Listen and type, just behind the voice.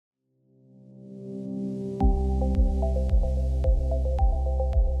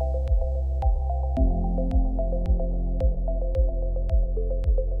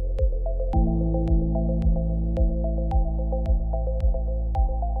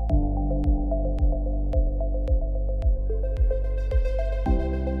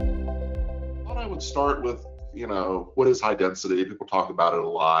would start with, what is high density? People talk about it a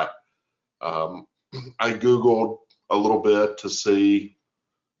lot. Um, I Googled a little bit to see,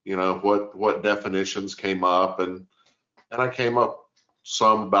 what definitions came up, and I came up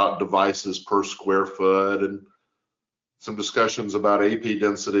some about devices per square foot, and some discussions about AP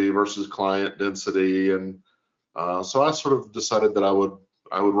density versus client density, and so I sort of decided that I would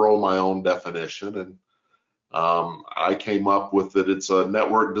roll my own definition, and I came up with that it's a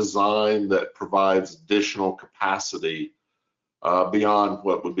network design that provides additional capacity beyond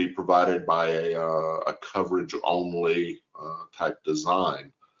what would be provided by a coverage only type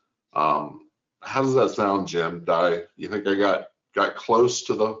design. How does that sound, Jim? You think I got close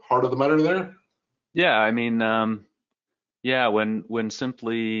to the heart of the matter there? Yeah, I mean, yeah, when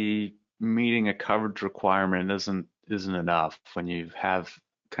simply meeting a coverage requirement isn't enough, when you have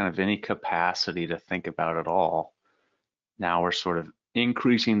kind of any capacity to think about it all. Now we're sort of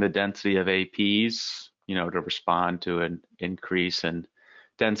increasing the density of APs, to respond to an increase in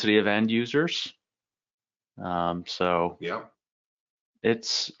density of end users. So Yeah.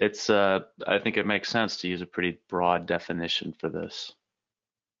 I think it makes sense to use a pretty broad definition for this.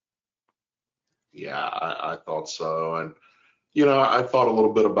 Yeah, I thought so. And, I thought a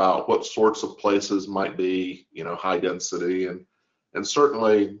little bit about what sorts of places might be, high density, and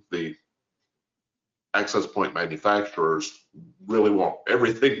certainly the access point manufacturers really want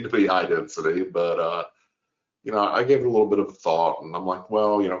everything to be high density, but I gave it a little bit of thought, and I'm like,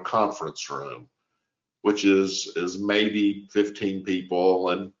 well, conference room, which is maybe 15 people,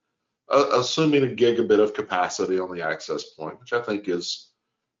 and assuming a gigabit of capacity on the access point, which I think is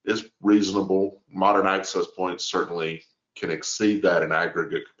reasonable. Modern access points certainly can exceed that in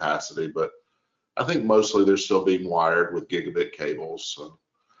aggregate capacity, but I think mostly they're still being wired with gigabit cables.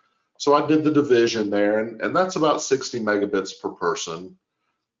 So I did the division there, and that's about 60 megabits per person,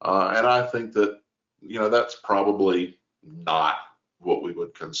 and I think that that's probably not what we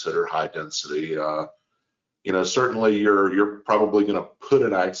would consider high density. Certainly you're probably going to put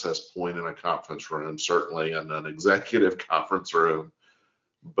an access point in a conference room, certainly in an executive conference room,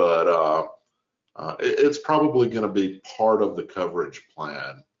 but it's probably going to be part of the coverage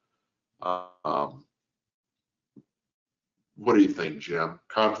plan. What do you think, Jim?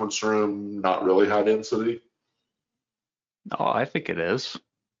 Conference room, not really high density? Oh, I think it is.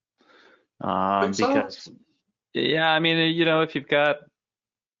 Think so? Because yeah, I mean, if you've got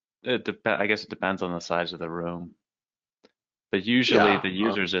I guess it depends on the size of the room, but usually Yeah. the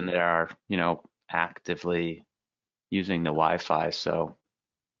users in there are, actively using the Wi-Fi, so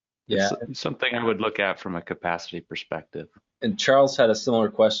Yeah. it's something I would look at from a capacity perspective. And Charles had a similar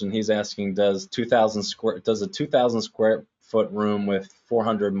question. He's asking, does a 2,000 square foot room with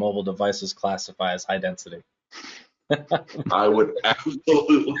 400 mobile devices classify as high density? I would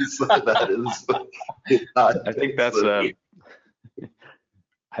absolutely say that is. I think that's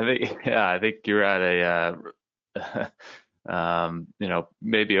I think you're at a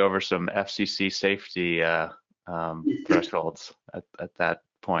maybe over some FCC safety thresholds at that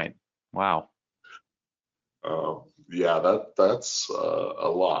point. Wow. Yeah, that's a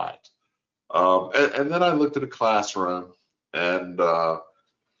lot. And then I looked at a classroom, and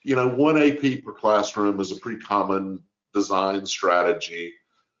one AP per classroom is a pretty common design strategy.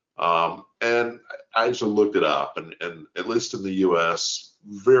 And I actually looked it up, and at least in the US,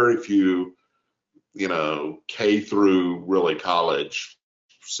 very few, K through really college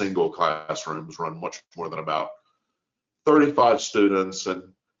single classrooms run much more than about 35 students, and,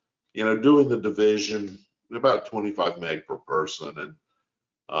 doing the division, about 25 meg per person. And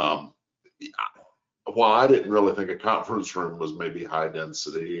while I didn't really think a conference room was maybe high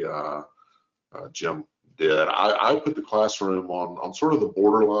density, Jim did. I put the classroom on sort of the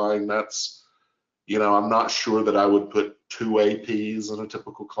borderline. That's, I'm not sure that I would put 2 APs in a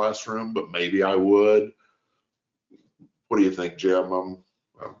typical classroom, but maybe I would. What do you think, Jim? I'm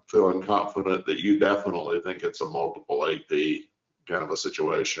feeling confident that you definitely think it's a multiple AP kind of a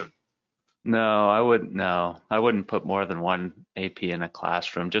situation. No, I wouldn't. No, I wouldn't put more than one AP in a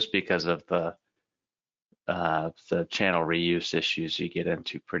classroom just because of the channel reuse issues you get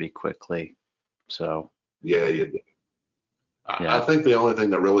into pretty quickly. So yeah, you do. Yeah. I think the only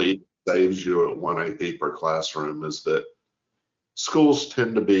thing that really saves you at 1 AP per classroom is that schools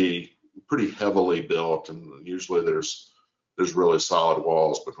tend to be pretty heavily built, and usually there's really solid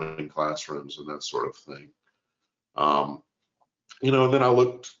walls between classrooms and that sort of thing. And then I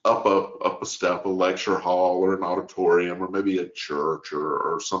looked up a step, a lecture hall or an auditorium or maybe a church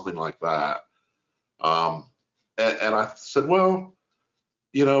or something like that. And I said, well,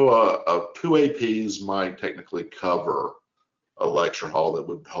 2 APs might technically cover a lecture hall that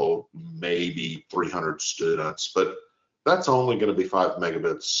would hold maybe 300 students, but that's only going to be 5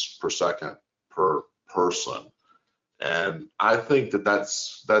 megabits per second per person. And I think that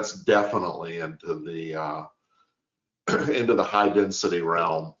that's definitely into the into the high density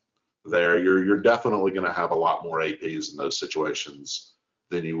realm there. You're definitely going to have a lot more APs in those situations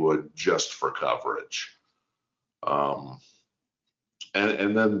than you would just for coverage. And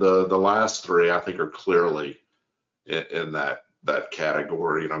then the last three I think are clearly in that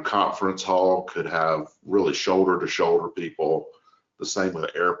category. You know, conference hall could have really shoulder to shoulder people. The same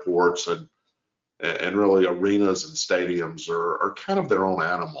with airports, and really arenas and stadiums are kind of their own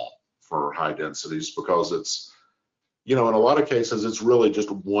animal for high densities, because it's, you know, in a lot of cases it's really just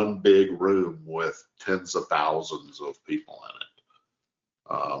one big room with tens of thousands of people in it.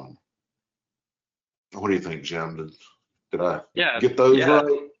 What do you think, Jim? Did I get those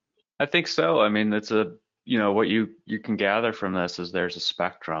right? I think so. I mean, it's a, you know, what you can gather from this is there's a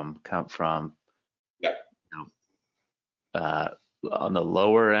spectrum come from, you know, on the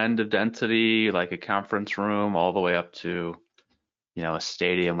lower end of density, like a conference room, all the way up to, you know, a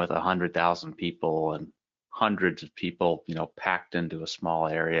stadium with 100,000 people and hundreds of people, you know, packed into a small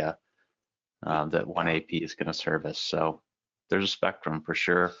area that one AP is going to service. So there's a spectrum for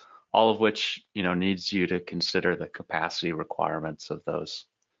sure, all of which, you know, needs you to consider the capacity requirements of those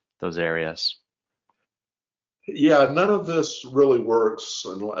areas. Yeah, none of this really works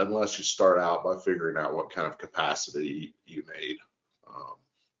unless you start out by figuring out what kind of capacity you need.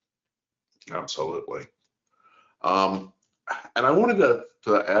 Absolutely. And I wanted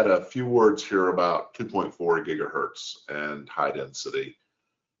to add a few words here about 2.4 gigahertz and high density.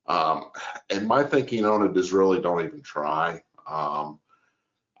 And my thinking on it is really don't even try.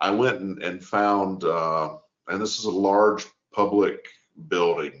 I went and found, and this is a large public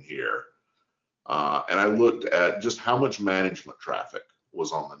building here, and I looked at just how much management traffic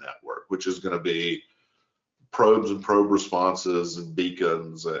was on the network, which is going to be probes and probe responses and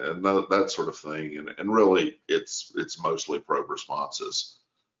beacons and that sort of thing. And really, it's mostly probe responses.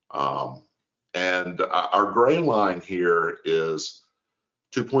 And our gray line here is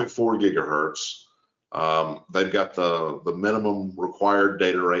 2.4 gigahertz. They've got the minimum required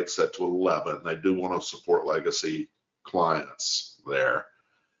data rate set to 11. They do want to support legacy clients there.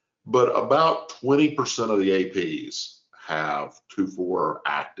 But about 20% of the APs have 2.4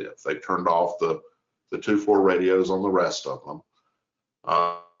 active. They've turned off the 2.4 radios on the rest of them.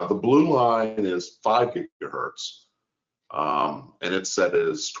 The blue line is 5 gigahertz, and it's set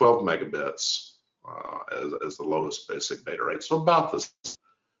as 12 megabits as the lowest basic data rate. So about this,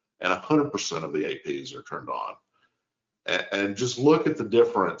 and 100% of the APs are turned on. And just look at the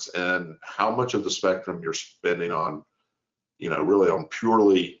difference in how much of the spectrum you're spending on, you know, really on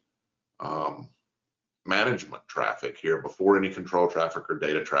purely management traffic here before any control traffic or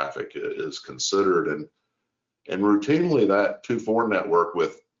data traffic is considered. And routinely that 2.4 network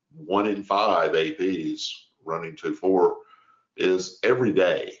with 1 in 5 APs running 2.4 is every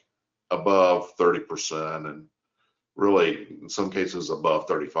day above 30%, and really in some cases above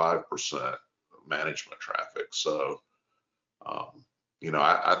 35% management traffic. So you know,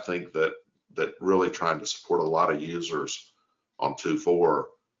 I think that really trying to support a lot of users on 2.4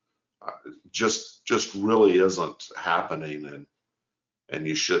 just really isn't happening, and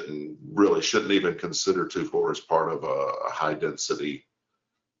you shouldn't even consider 2.4 as part of a high density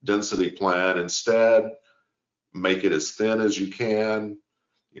plan. Instead, make it as thin as you can.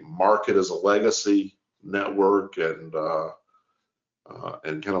 You mark it as a legacy network, and kind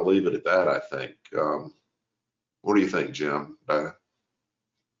of leave it at that, I think. What do you think, Jim?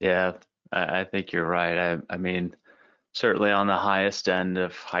 Yeah, I think you're right. I mean, certainly on the highest end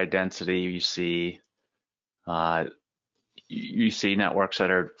of high density, you see networks that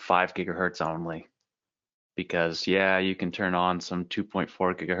are 5 gigahertz only, because yeah, you can turn on some 2.4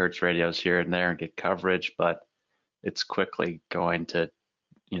 gigahertz radios here and there and get coverage, but it's quickly going to,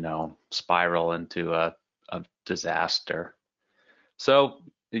 you know, spiral into a disaster. So,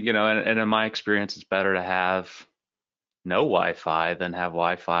 you know, and in my experience, it's better to have no Wi-Fi than have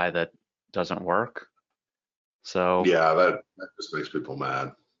Wi-Fi that doesn't work. So yeah, that just makes people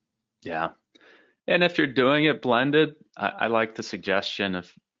mad. Yeah. And if you're doing it blended, I like the suggestion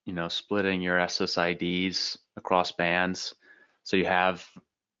of, you know, splitting your SSIDs across bands. So you have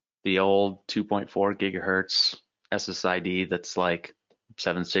the old 2.4 gigahertz SSID that's like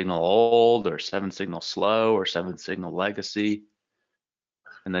 7 signal old or 7 signal slow or 7 signal legacy.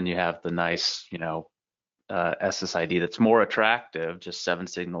 And then you have the nice, you know, SSID that's more attractive, just 7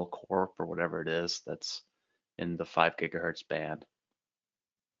 signal corp or whatever it is, that's in the 5 gigahertz band.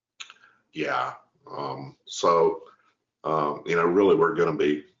 Yeah. So really we're going to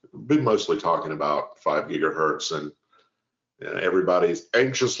be mostly talking about 5 gigahertz, and everybody's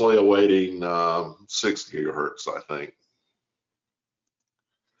anxiously awaiting 6 gigahertz, I think.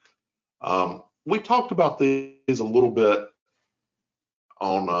 We talked about these a little bit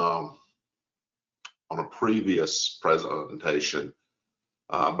on a previous presentation,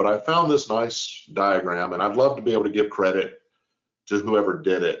 but I found this nice diagram, and I'd love to be able to give credit to whoever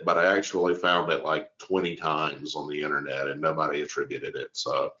did it, but I actually found it like 20 times on the internet and nobody attributed it,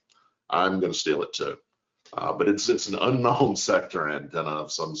 so I'm going to steal it too. But it's an unknown sector antenna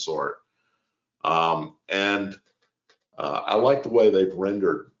of some sort, and I like the way they've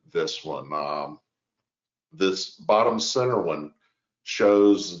rendered this one. This bottom center one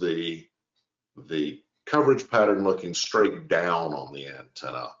shows the coverage pattern looking straight down on the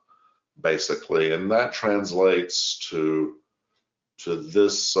antenna, basically, and that translates to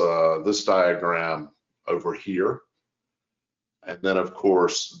this this diagram over here. And then, of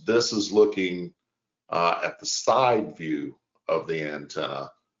course, this is looking at the side view of the antenna,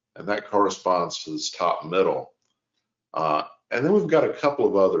 and that corresponds to this top middle. And then we've got a couple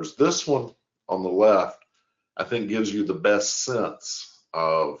of others. This one on the left, I think, gives you the best sense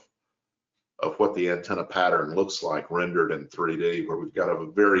of what the antenna pattern looks like rendered in 3D, where we've got a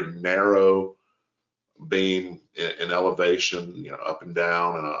very narrow beam in elevation, up and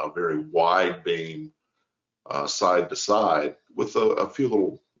down, and a very wide beam side to side with a few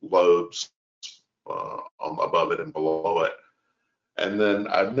little lobes above it and below it. And then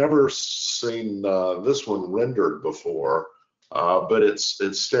I've never seen this one rendered before, but it's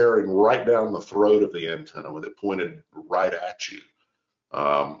staring right down the throat of the antenna with it pointed right at you.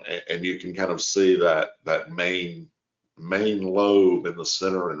 And you can kind of see that main lobe in the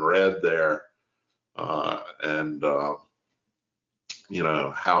center in red there, and how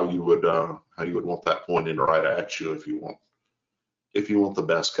you would want that pointing right at you if you want the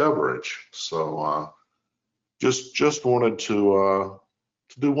best coverage. So just wanted to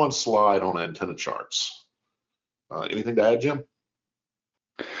do one slide on antenna charts. Anything to add, Jim?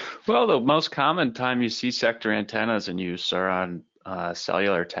 Well, the most common time you see sector antennas in use are on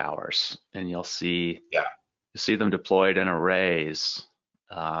cellular towers, and you'll see them deployed in arrays.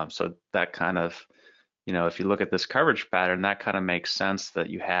 So that kind of, if you look at this coverage pattern, that kind of makes sense that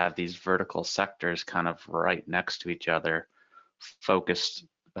you have these vertical sectors kind of right next to each other, focused,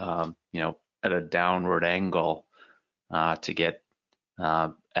 at a downward angle to get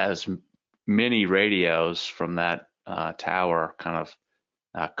as many radios from that tower kind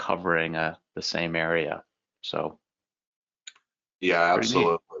of covering the same area. So yeah,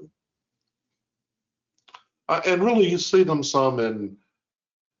 absolutely. And really, you see them some in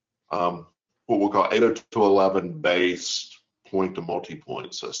what we'll call 802.11 based point to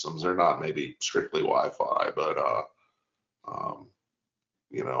multi-point systems. They're not maybe strictly Wi-Fi, but a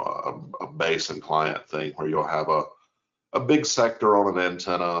base and client thing where you'll have a big sector on an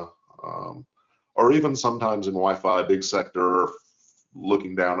antenna, or even sometimes in Wi-Fi, a big sector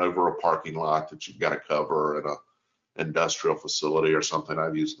looking down over a parking lot that you've got to cover at a industrial facility or something.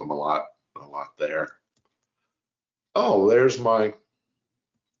 I've used them a lot there. Oh, there's my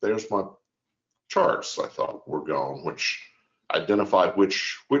charts I thought were gone, which identify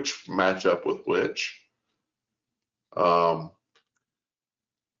which match up with which. I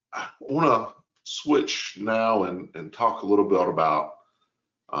want to switch now and talk a little bit about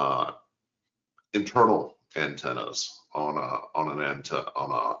internal antennas on an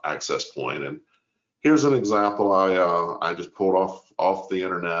access point. And here's an example I just pulled off the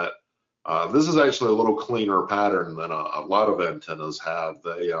internet. This is actually a little cleaner pattern than a lot of antennas have.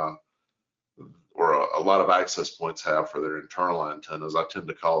 Or a lot of access points have for their internal antennas. I tend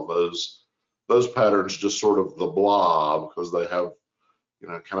to call those patterns just sort of the blob, because they have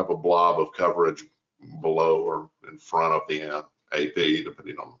kind of a blob of coverage below or in front of the AP,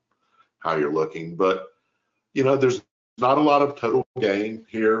 depending on how you're looking. But there's not a lot of total gain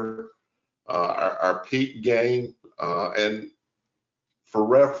here. Our peak gain, and for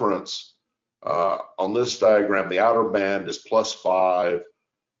reference, on this diagram, the outer band is +5.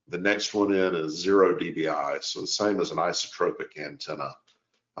 The next one in is 0 dBi, so the same as an isotropic antenna.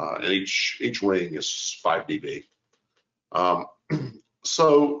 And each ring is 5 dB.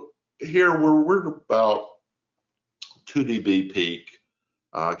 So here we're about 2 dB peak,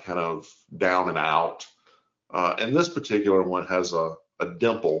 kind of down and out. And this particular one has a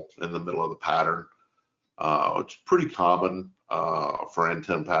dimple in the middle of the pattern. It's pretty common for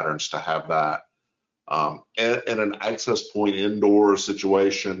antenna patterns to have that. In an access point indoor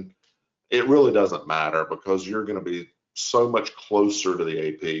situation, it really doesn't matter, because you're going to be so much closer to the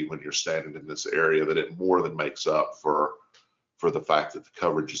AP when you're standing in this area that it more than makes up for the fact that the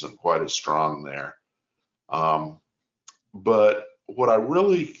coverage isn't quite as strong there. But what I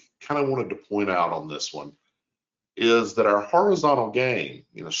really kind of wanted to point out on this one is that our horizontal gain,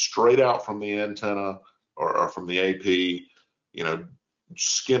 straight out from the antenna or from the AP,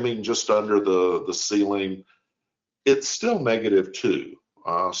 skimming just under the ceiling, it's still -2.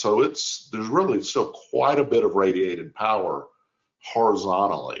 So there's really still quite a bit of radiated power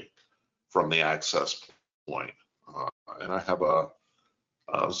horizontally from the access point. And I have a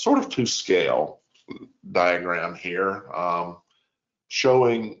sort of to scale diagram here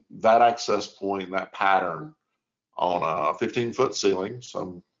showing that access point, that pattern on a 15-foot ceiling,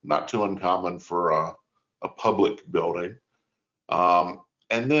 so not too uncommon for a public building.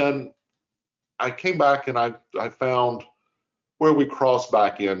 And then I came back and I found where we cross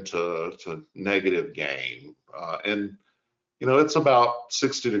back into negative gain. And, it's about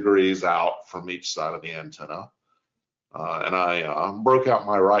 60 degrees out from each side of the antenna. And I broke out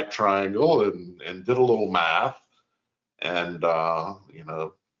my right triangle and did a little math. And,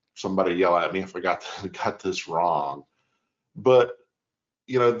 somebody yell at me if I got this wrong. But,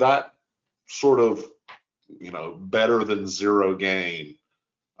 that sort of, better than zero gain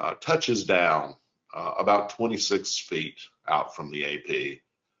touches down about 26 feet out from the AP.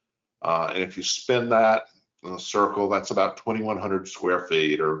 And if you spin that in a circle, that's about 2,100 square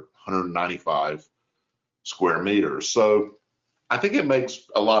feet or 195 square meters. So I think it makes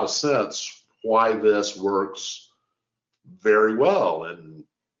a lot of sense why this works very well in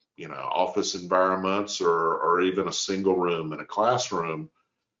office environments or even a single room in a classroom.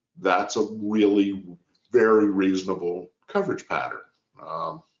 That's a really very reasonable coverage pattern.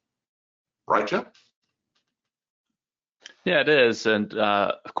 Right, Jeff? Yeah, it is. And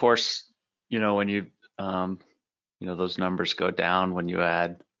of course, when you, those numbers go down when you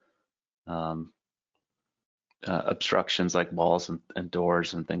add obstructions like walls and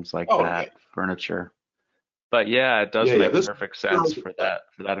doors and things like that, yeah. Furniture. But yeah, it does make perfect sense for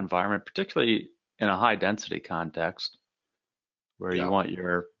that environment, particularly in a high density context where you want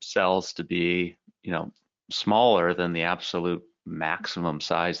your cells to be, smaller than the absolute maximum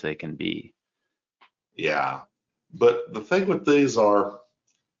size they can be. Yeah. But the thing with these are,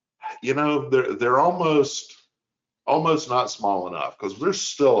 they're almost not small enough because there's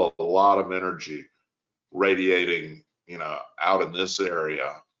still a lot of energy radiating, out in this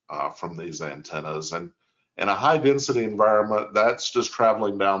area from these antennas. And in a high density environment, that's just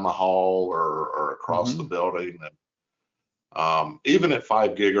traveling down the hall or across the building. And even at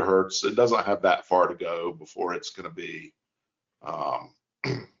 5 gigahertz, it doesn't have that far to go before it's going to be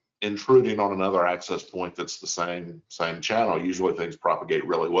intruding on another access point that's the same channel. Usually things propagate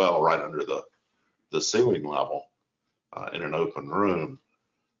really well right under the ceiling level in an open room.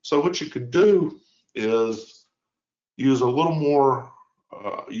 So what you could do is use a little more,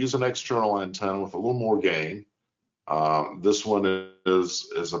 use an external antenna with a little more gain. This one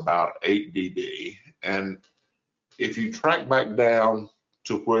is about 8 dB. And if you track back down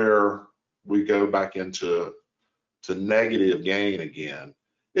to where we go back into negative gain again,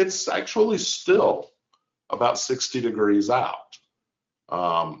 it's actually still about 60 degrees out.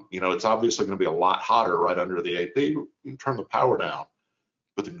 It's obviously going to be a lot hotter right under the AP. You can turn the power down.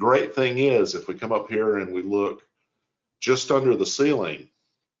 But the great thing is, if we come up here and we look just under the ceiling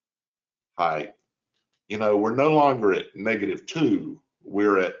height, we're no longer at -2.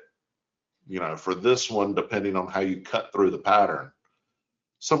 We're at, for this one, depending on how you cut through the pattern,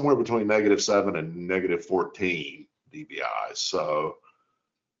 somewhere between -7 and -14 dBi. So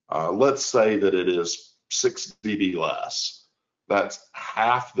let's say that it is 6 dB less. That's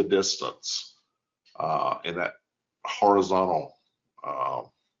half the distance in that horizontal,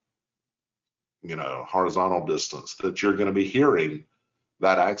 horizontal distance that you're going to be hearing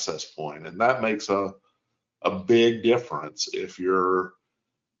that access point. And that makes a big difference if you're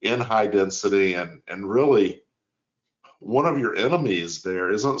in high density. And really, one of your enemies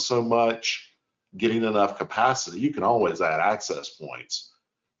there isn't so much getting enough capacity. You can always add access points.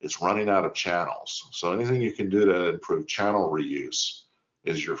 It's running out of channels. So anything you can do to improve channel reuse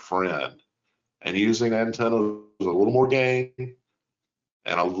is your friend. And using antennas with a little more gain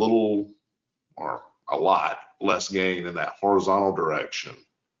and a little or a lot less gain in that horizontal direction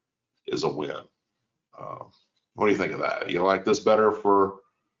is a win. What do you think of that? You like this better for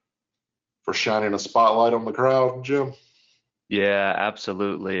shining a spotlight on the crowd, Jim? Yeah,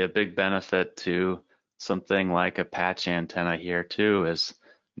 absolutely. A big benefit to something like a patch antenna here too is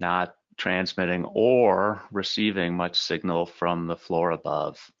not transmitting or receiving much signal from the floor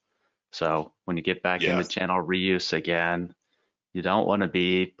above. So when you get back into Yes. channel reuse again, you don't want to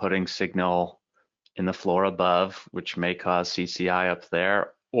be putting signal in the floor above, which may cause CCI up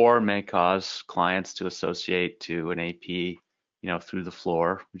there, or may cause clients to associate to an AP, through the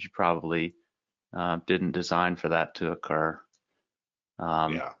floor, which you probably didn't design for that to occur.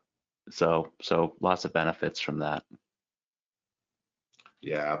 Yeah. So lots of benefits from that.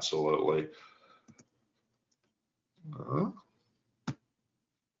 Yeah, absolutely.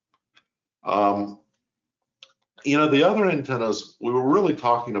 The other antennas, we were really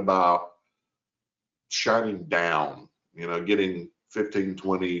talking about shining down, getting 15,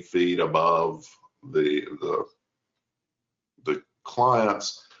 20 feet above the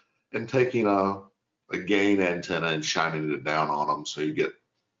clients and taking a gain antenna and shining it down on them so you get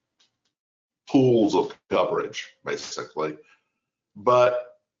pools of coverage, basically. But,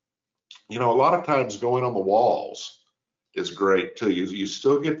 a lot of times going on the walls is great too. You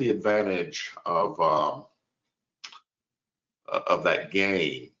still get the advantage of that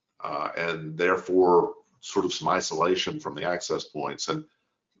gain and therefore sort of some isolation from the access points. And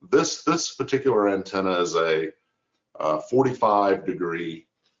this particular antenna is a 45-degree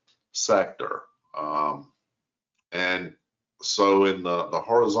sector. And so in the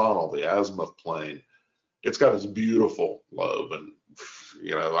horizontal, the azimuth plane, it's got this beautiful lobe. And,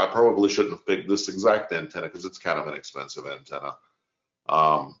 I probably shouldn't have picked this exact antenna because it's kind of an expensive antenna.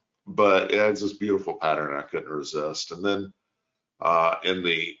 But it has this beautiful pattern I couldn't resist. And then in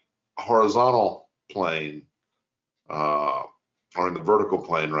the horizontal plane, or in the vertical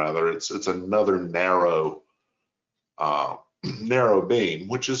plane rather, it's another narrow narrow beam,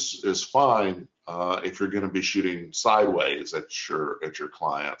 which is fine if you're going to be shooting sideways at your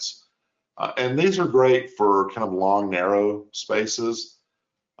clients. And these are great for kind of long, narrow spaces.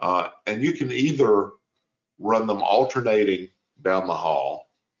 And you can either run them alternating down the hall,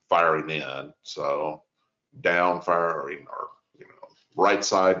 firing in, so down firing, or right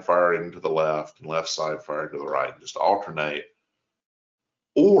side firing to the left and left side firing to the right, just alternate.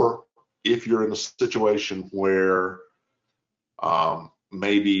 Or if you're in a situation where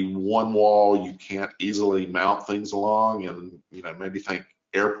maybe one wall you can't easily mount things along, and maybe think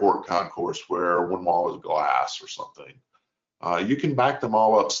airport concourse where one wall is glass or something, you can back them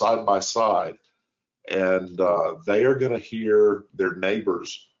all up side by side, and they are going to hear their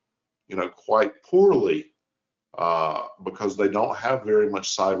neighbors quite poorly because they don't have very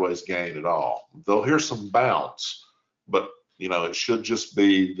much sideways gain at all. They'll hear some bounce, but it should just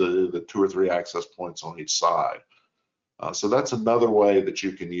be the 2 or 3 access points on each side. So that's another way that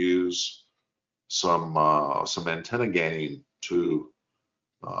you can use some antenna gain to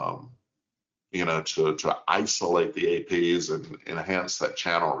to isolate the APs and enhance that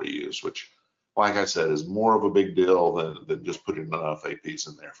channel reuse, which, like I said, is more of a big deal than just putting enough APs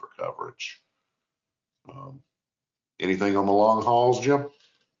in there for coverage. Anything on the long hauls, Jim?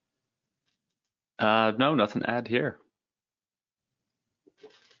 No, nothing to add here.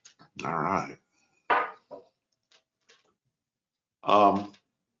 All right.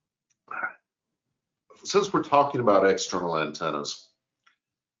 Since we're talking about external antennas,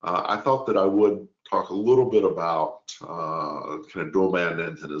 I thought that I would talk a little bit about kind of dual band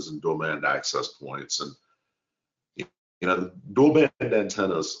antennas and dual band access points. And dual band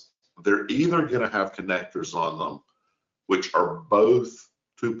antennas, they're either going to have connectors on them which are both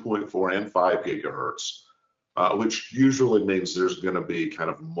 2.4 and 5 gigahertz, which usually means there's going to be kind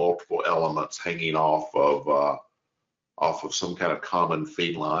of multiple elements hanging off of some kind of common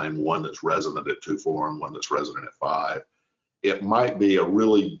feed line, one that's resonant at 2.4 and one that's resonant at 5. It might be a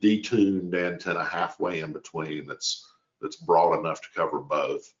really detuned antenna halfway in between that's broad enough to cover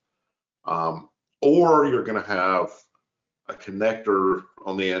both. Or you're going to have a connector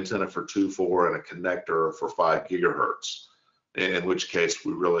on the antenna for 2.4 and a connector for 5 gigahertz, in which case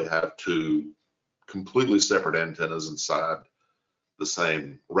we really have 2 completely separate antennas inside the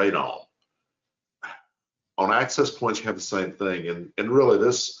same radome. On access points, you have the same thing, and really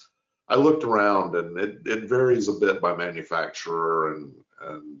this, I looked around, and it varies a bit by manufacturer, and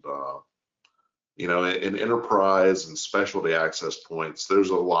in enterprise and specialty access points,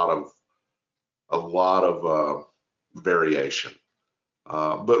 there's a lot of variation.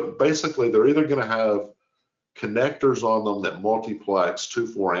 But basically, they're either going to have connectors on them that multiplex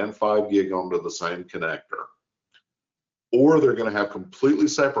 2.4 and 5 gig onto the same connector, or they're going to have completely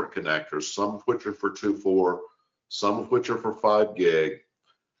separate connectors, some of which are for 2.4, some of which are for 5 gig,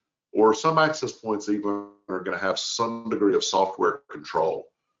 or some access points even are going to have some degree of software control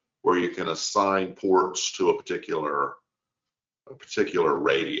where you can assign ports to a particular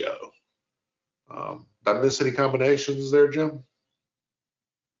radio. Did I miss any combinations there, Jim?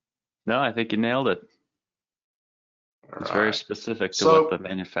 No, I think you nailed it. All It's very right. specific to what the So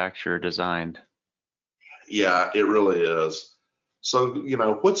manufacturer designed. yeah, it really is. So,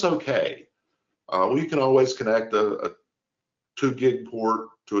 what's okay? Well, you can always connect a 2 gig port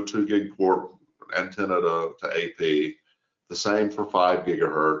to a 2 gig port antenna to AP, the same for 5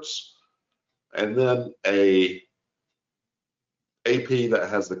 gigahertz. And then a AP that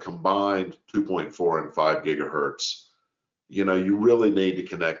has the combined 2.4 and 5 gigahertz, you really need to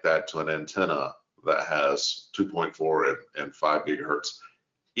connect that to an antenna that has 2.4 and 5 gigahertz.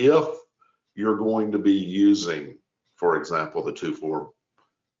 If you're going to be using, for example, the 2.4,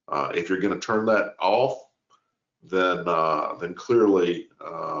 if you're going to turn that off, then clearly,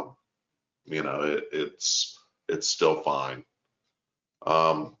 it's still fine.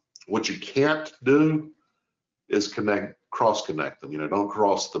 What you can't do is cross connect them. Don't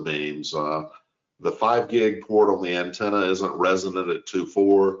cross the beams. The 5 gig port on the antenna isn't resonant at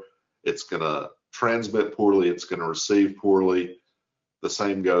 2.4. It's going to transmit poorly. It's going to receive poorly. The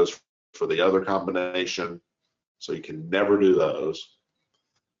same goes for the other combination. So you can never do those.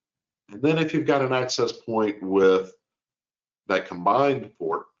 And then if you've got an access point with that combined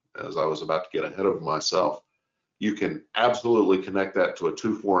port, as I was about to get ahead of myself, you can absolutely connect that to a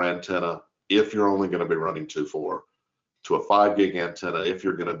 2.4 antenna if you're only going to be running 2.4, to a 5 gig antenna if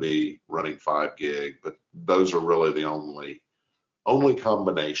you're going to be running 5 gig, but those are really the only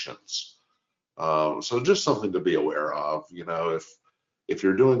combinations. So just something to be aware of. If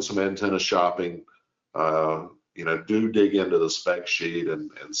you're doing some antenna shopping, do dig into the spec sheet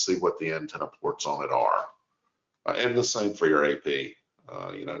and see what the antenna ports on it are. And the same for your AP.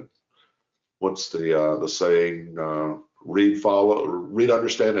 What's the saying? Read,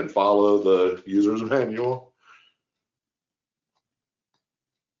 understand, and follow the user's manual.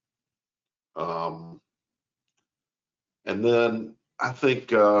 And then I think,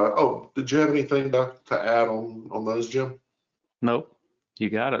 did you have anything to add on those, Jim? Nope, you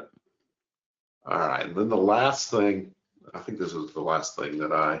got it. All right, and then the last thing, I think this is the last thing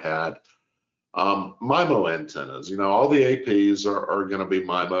that I had, MIMO antennas. All the APs are going to be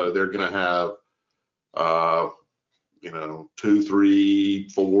MIMO. They're going to have, 2, 3,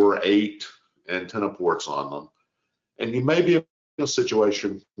 4, 8 antenna ports on them. And you may be in a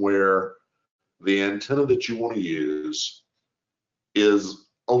situation where the antenna that you want to use is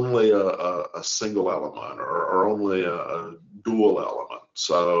only a single element or only a dual element.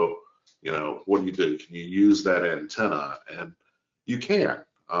 So, what do? Can you use that antenna? And you can.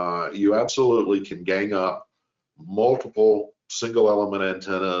 You absolutely can gang up multiple single element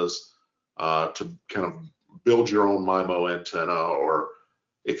antennas to kind of build your own MIMO antenna, or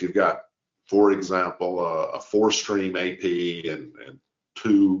if you've got, for example, a 4-stream AP and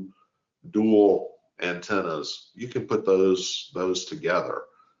 2 dual antennas, you can put those together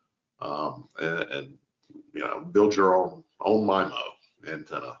and build your own MIMO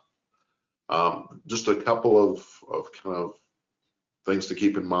antenna. Just a couple of kind of things to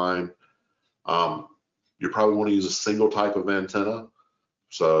keep in mind. You probably want to use a single type of antenna.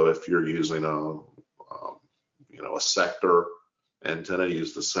 So if you're using a sector antenna,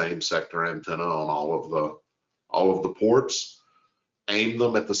 use the same sector antenna on all of the ports. Aim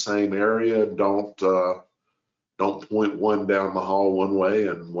them at the same area. Don't point one down the hall one way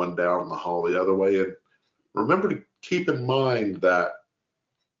and one down the hall the other way. And remember to keep in mind that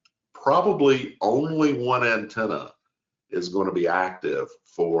probably only one antenna is going to be active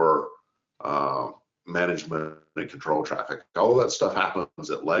for management and control traffic. All of that stuff happens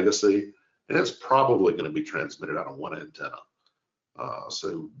at legacy, and it's probably going to be transmitted out of one antenna.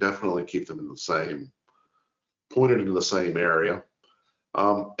 So definitely keep them in the same, pointed into the same area.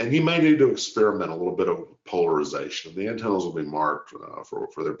 And you may need to experiment a little bit of polarization. The antennas will be marked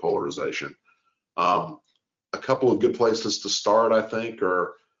for their polarization. A couple of good places to start, I think,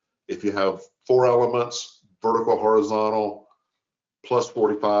 are if you have 4 elements, vertical, horizontal, plus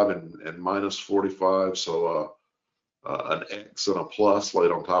 45 and minus 45, so an X and a plus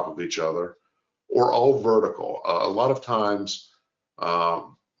laid on top of each other, or all vertical. A lot of times,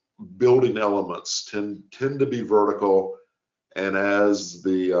 building elements tend to be vertical, and as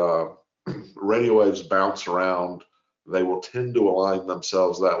the radio waves bounce around, they will tend to align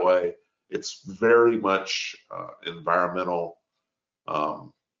themselves that way. It's very much environmental.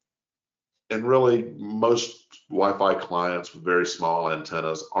 And really, most Wi-Fi clients with very small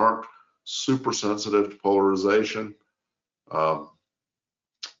antennas aren't super sensitive to polarization.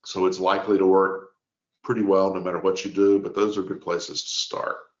 So it's likely to work pretty well no matter what you do, but those are good places to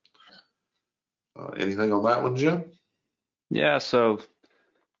start. Anything on that one, Jim? Yeah, so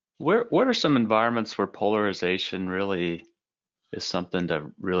what are some environments where polarization really is something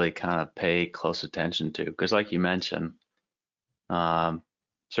to really kind of pay close attention to, because like you mentioned,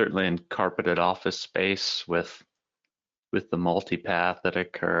 certainly in carpeted office space with the multipath that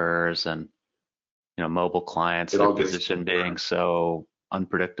occurs, and mobile clients, It their all gets position being so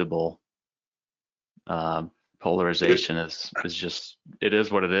unpredictable, it. polarization is just, it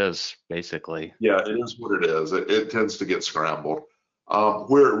is what it is, basically. Yeah, it is what it is. It tends to get scrambled.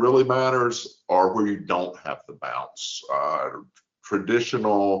 Where it really matters are where you don't have the bounce.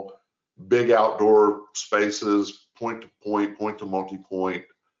 Traditional big outdoor spaces, point to multi-point,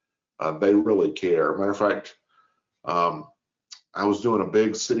 they really care. Matter of fact, I was doing a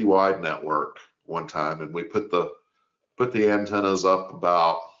big citywide network one time, and we put the antennas up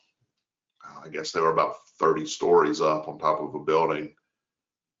about, I guess they were about 30 stories up on top of a building,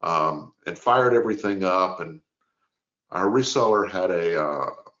 and fired everything up. And our reseller had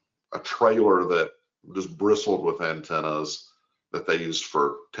a trailer that just bristled with antennas that they used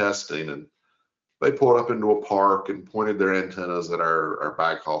for testing, and they pulled up into a park and pointed their antennas at our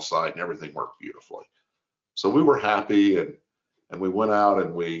backhaul site, and everything worked beautifully. So we were happy, and we went out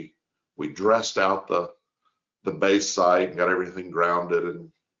and we dressed out the base site and got everything grounded and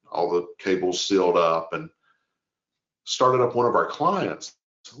all the cables sealed up, and started up one of our clients.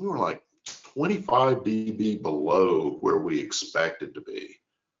 So we were like 25 dB below where we expected to be.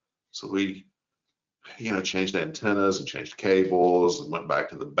 So we, changed antennas and changed cables and went back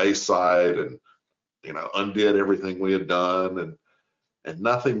to the base side and, undid everything we had done, and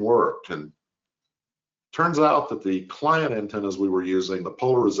nothing worked. And turns out that the client antennas we were using, the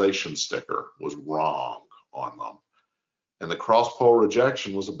polarization sticker was wrong on them. And the cross pole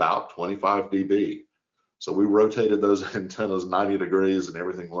rejection was about 25 dB. So we rotated those antennas 90 degrees and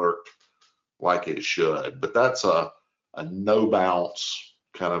everything worked like it should. But that's a no bounce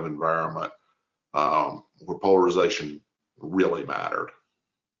kind of environment, where polarization really mattered.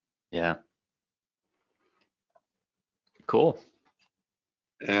 Yeah. Cool.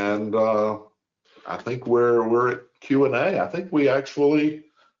 And I think we're at Q&A. I think we actually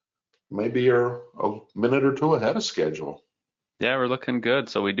maybe are a minute or two ahead of schedule. Yeah, we're looking good.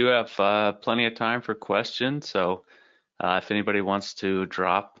 So we do have plenty of time for questions. So if anybody wants to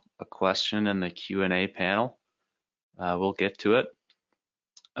drop a question in the Q&A panel, we'll get to it.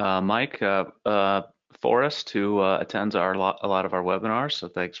 Mike Forrest, who attends a lot of our webinars, so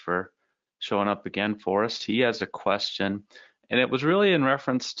thanks for showing up again, Forrest. He has a question, and it was really in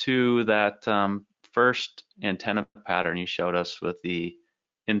reference to that first antenna pattern you showed us with the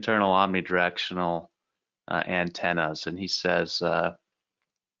internal omnidirectional antennas. And he says,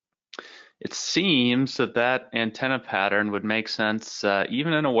 it seems that antenna pattern would make sense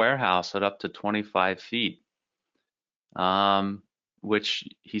even in a warehouse at up to 25 feet, which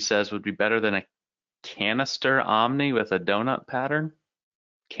he says would be better than a canister omni with a donut pattern.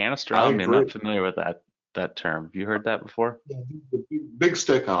 Canister I omni, I'm agree. not familiar with that term. Have you heard that before? The big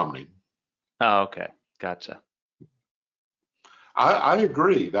stick omni. Oh, okay, gotcha. I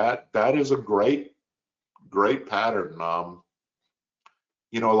agree. That is a great pattern. A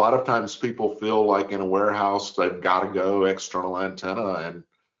lot of times people feel like in a warehouse they've got to go external antenna, and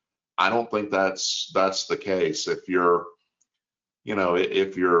I don't think that's the case. If you're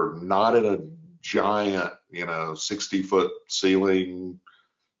not in a giant 60-foot ceiling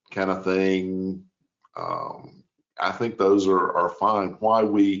kind of thing, I think those are fine. Why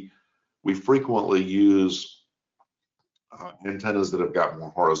we frequently use antennas that have got more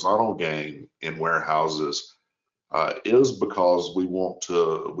horizontal gain in warehouses is because we want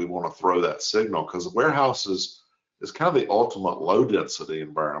to throw that signal, because the warehouse is kind of the ultimate low density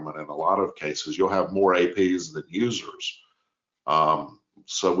environment. In a lot of cases, you'll have more APs than users.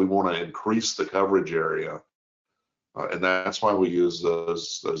 So we want to increase the coverage area, and that's why we use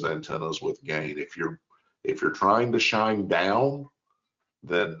those antennas with gain. If you're trying to shine down,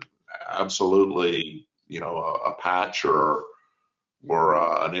 then absolutely, a patch or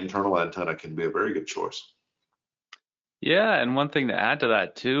an internal antenna can be a very good choice. Yeah, and one thing to add to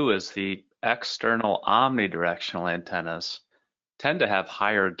that too is the external omnidirectional antennas tend to have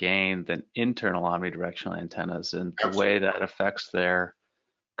higher gain than internal omnidirectional antennas, and the way that affects their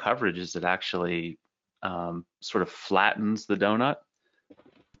coverage is it actually sort of flattens the donut.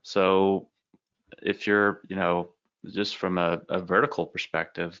 So if you're, just from a vertical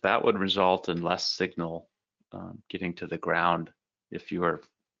perspective, that would result in less signal getting to the ground if you were,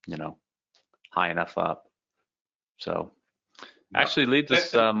 high enough up. So actually leads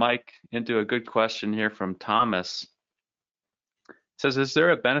us, Mike, into a good question here from Thomas. It says, is there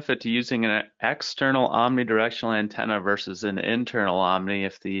a benefit to using an external omnidirectional antenna versus an internal omni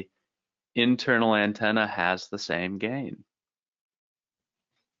if the internal antenna has the same gain?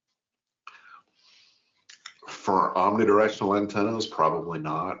 For omnidirectional antennas, probably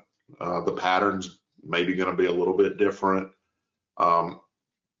not. The pattern's maybe going to be a little bit different. The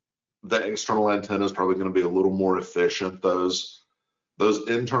external antenna is probably going to be a little more efficient. Those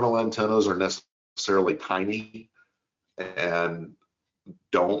internal antennas are necessarily tiny and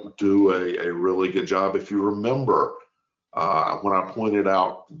don't do a really good job. If you remember, when I pointed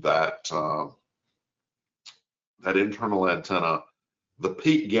out that that internal antenna, the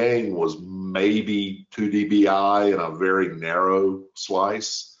peak gain was maybe 2 dBi in a very narrow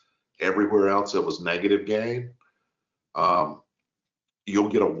slice. Everywhere else it was negative gain. You'll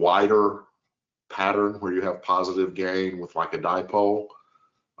get a wider pattern where you have positive gain with like a dipole.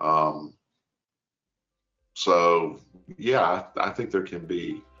 So yeah, I think there can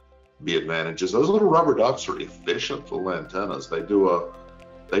be advantages. Those little rubber ducks are efficient little antennas. They do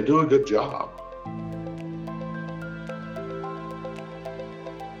a good job.